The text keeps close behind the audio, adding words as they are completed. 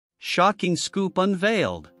shocking scoop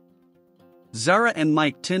unveiled. Zara and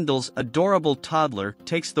Mike Tindle's adorable toddler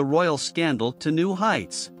takes the royal scandal to new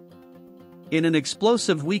heights. In an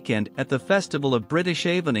explosive weekend at the Festival of British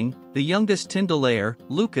Evening, the youngest Tindle heir,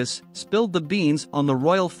 Lucas, spilled the beans on the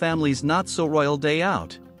royal family's not-so-royal day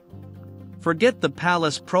out. Forget the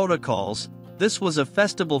palace protocols, this was a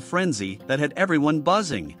festival frenzy that had everyone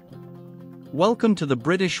buzzing. Welcome to the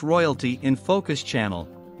British Royalty in Focus channel,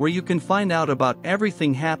 where you can find out about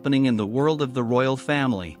everything happening in the world of the royal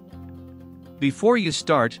family. Before you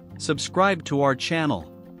start, subscribe to our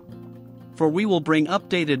channel, for we will bring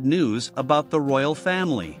updated news about the royal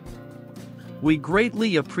family. We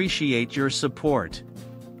greatly appreciate your support.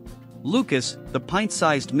 Lucas, the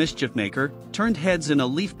pint-sized mischief maker, turned heads in a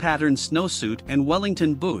leaf-patterned snowsuit and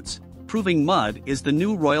Wellington boots, proving mud is the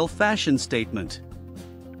new royal fashion statement.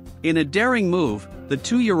 In a daring move, the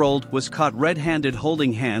 2-year-old was caught red-handed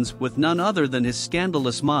holding hands with none other than his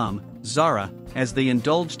scandalous mom, Zara, as they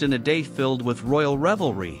indulged in a day filled with royal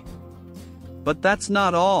revelry. But that's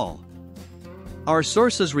not all. Our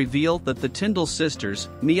sources reveal that the Tindle sisters,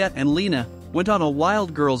 Mia and Lena, went on a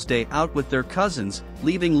wild girls' day out with their cousins,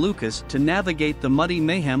 leaving Lucas to navigate the muddy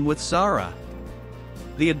mayhem with Zara.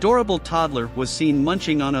 The adorable toddler was seen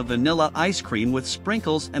munching on a vanilla ice cream with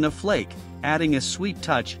sprinkles and a flake, adding a sweet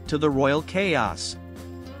touch to the royal chaos.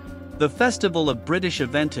 The Festival of British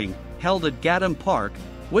Eventing, held at Gatham Park,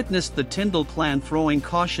 witnessed the Tindle clan throwing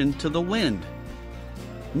caution to the wind.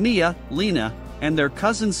 Mia, Lena, and their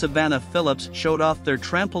cousin Savannah Phillips showed off their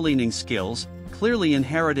trampolining skills, clearly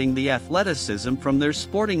inheriting the athleticism from their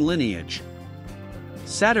sporting lineage.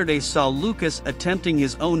 Saturday saw Lucas attempting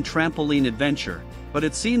his own trampoline adventure, but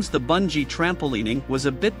it seems the bungee trampolining was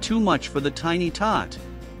a bit too much for the tiny tot.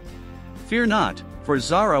 Fear not, for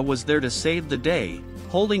Zara was there to save the day,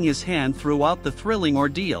 holding his hand throughout the thrilling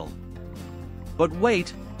ordeal. But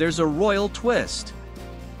wait, there's a royal twist.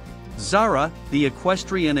 Zara, the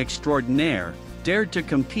equestrian extraordinaire, dared to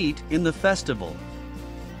compete in the festival.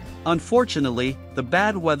 Unfortunately, the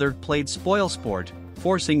bad weather played spoilsport,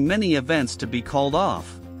 forcing many events to be called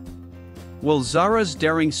off. Will Zara's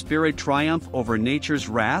daring spirit triumph over nature's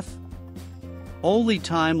wrath? Only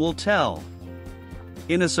time will tell.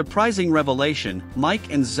 In a surprising revelation,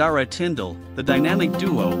 Mike and Zara Tindle, the dynamic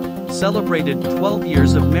duo, celebrated 12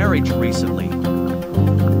 years of marriage recently.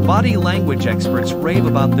 Body language experts rave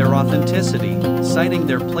about their authenticity, citing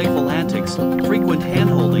their playful antics, frequent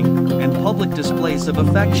hand-holding, and public displays of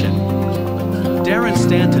affection. Darren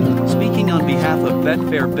Stanton, speaking on behalf of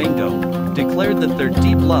Betfair Bingo, declared that their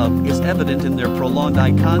deep love is evident in their prolonged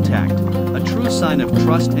eye contact, a true sign of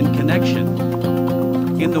trust and connection.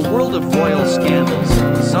 In the world of royal scandals,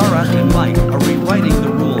 Zara and Mike are rewriting the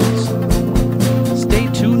rules. Stay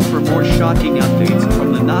tuned for more shocking updates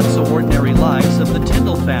from the not-so-ordinary lives of the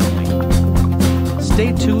Tindle family.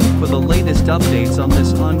 Stay tuned for the latest updates on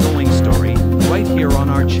this ongoing story, right here on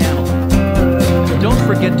our channel. Don't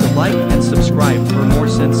forget to like and subscribe for more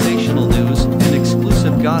sensational news and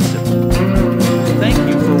exclusive gossip. Thank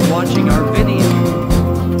you for watching our video.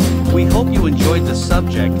 We hope you enjoyed the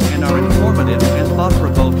subject and our informative